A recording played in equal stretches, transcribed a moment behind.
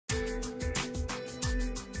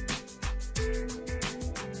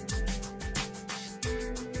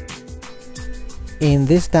In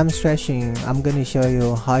this demonstration, I'm going to show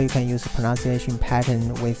you how you can use a pronunciation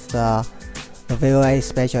pattern with the VOA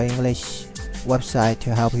Special English website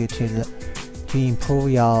to help you to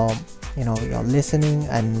improve your your listening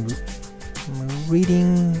and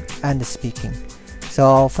reading and speaking.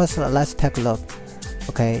 So first, let's take a look.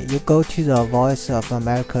 Okay, you go to the Voice of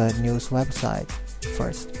America news website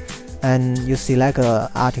first, and you select an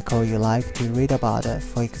article you like to read about it.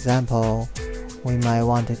 For example, we might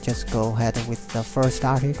want to just go ahead with the first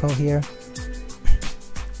article here,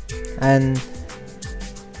 and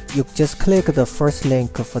you just click the first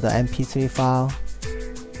link for the MP3 file,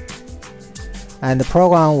 and the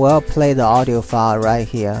program will play the audio file right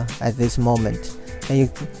here at this moment. And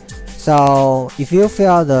so if you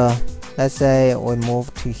feel let's say we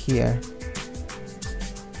move to here,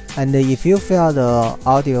 and if you feel the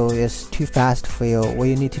audio is too fast for you, what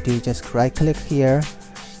you need to do is just right click here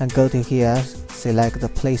and go to here, select the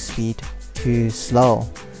play speed to slow.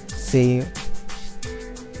 See,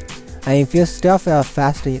 and if you still feel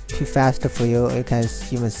too fast for you, you can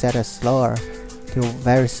even set it slower to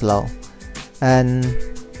very slow. And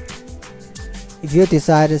if you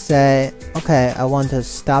decide to say, okay, I want to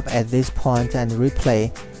stop at this point and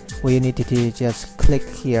replay, what you need to do is just click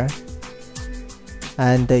here,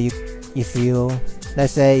 and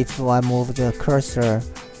let's say if I move the cursor,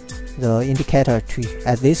 the indicator to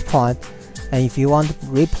at this point, and if you want to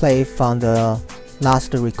replay from the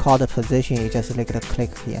last recorded position, you just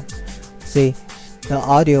click here. See, the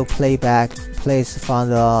audio playback plays from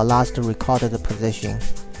the last recorded position.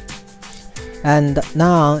 And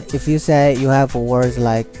now if you say you have words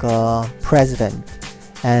like president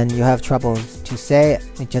and you have trouble to say it,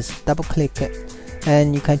 you just double click it,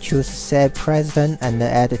 and you can choose say president and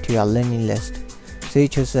add it to your learning list. So you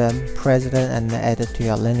choose president and add it to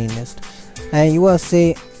your learning list, and you will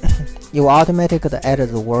see you will automatically add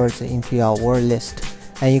the words into your word list,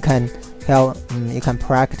 and you can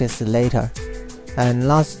practice later. And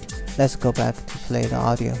let's go back to play the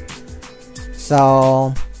audio.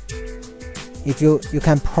 So if you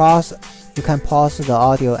can pause the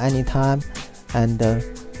audio anytime and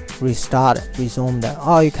resume that,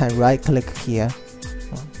 or you can right click here,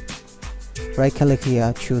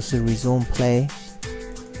 choose resume play,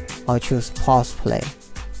 or choose pause play.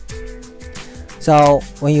 So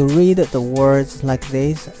when you read the words like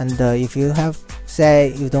this, and if you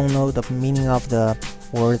say you don't know the meaning of the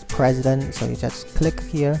word president, so you just click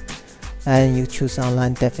here and you choose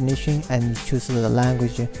online definition, and you choose the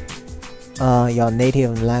language, your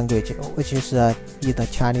native language, which is either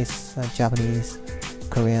Chinese, Japanese,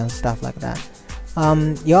 Korean, stuff like that.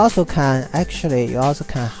 You also can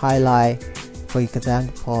highlight, for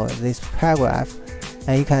example, this paragraph,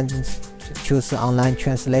 and you can choose online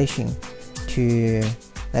translation to,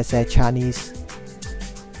 let's say, Chinese,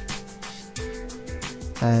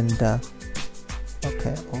 and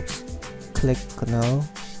okay, oops, click no.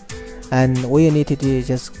 And what you need to do is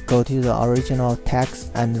just go to the original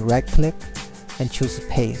text and right click and choose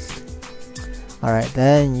paste. Alright,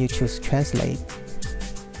 then you choose translate,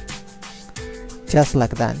 just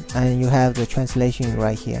like that, and you have the translation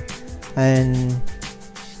right here. And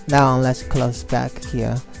now let's close back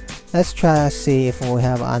here. Let's try to see if we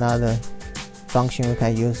have another function we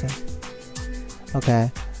can use it.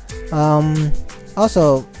 Okay,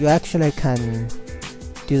 also you actually can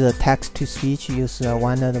do the text to speech, use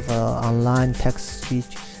one of the online text to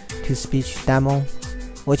speech demo,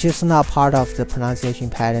 which is not part of the pronunciation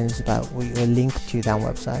patterns, but we will link to that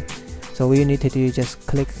website. So what you need to do is just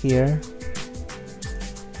click here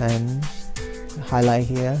and highlight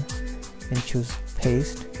here and choose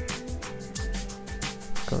paste,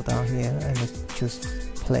 go down here and just choose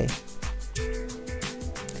play.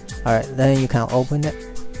 Alright, then you can open it.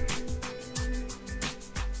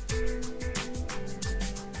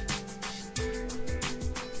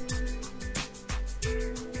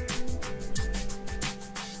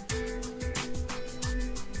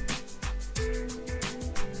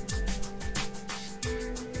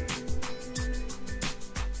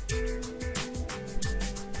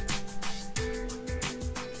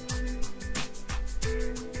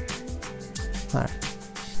 Alright,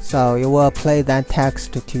 so you will play that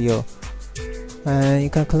text to you, and you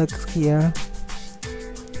can click here.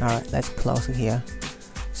 Alright, let's close here.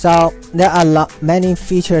 So there are many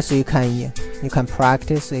features you can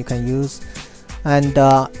practice, you can use, and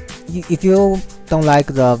if you don't like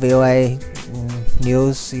the VOA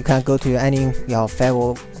news, you can go to any your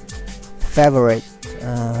favorite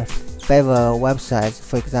websites.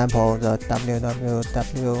 For example, the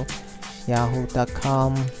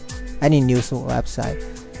www.yahoo.com, any news website,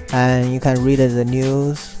 and you can read the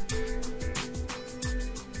news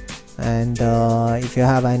And if you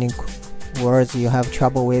have any words you have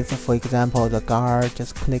trouble with, for example the guard,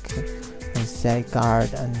 just click and say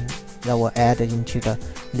guard, and that will add it into the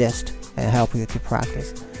list and help you to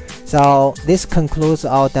practice. So this concludes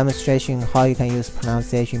our demonstration how you can use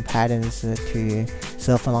pronunciation patterns to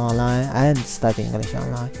surf online and study English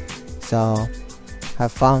online. So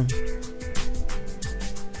have fun.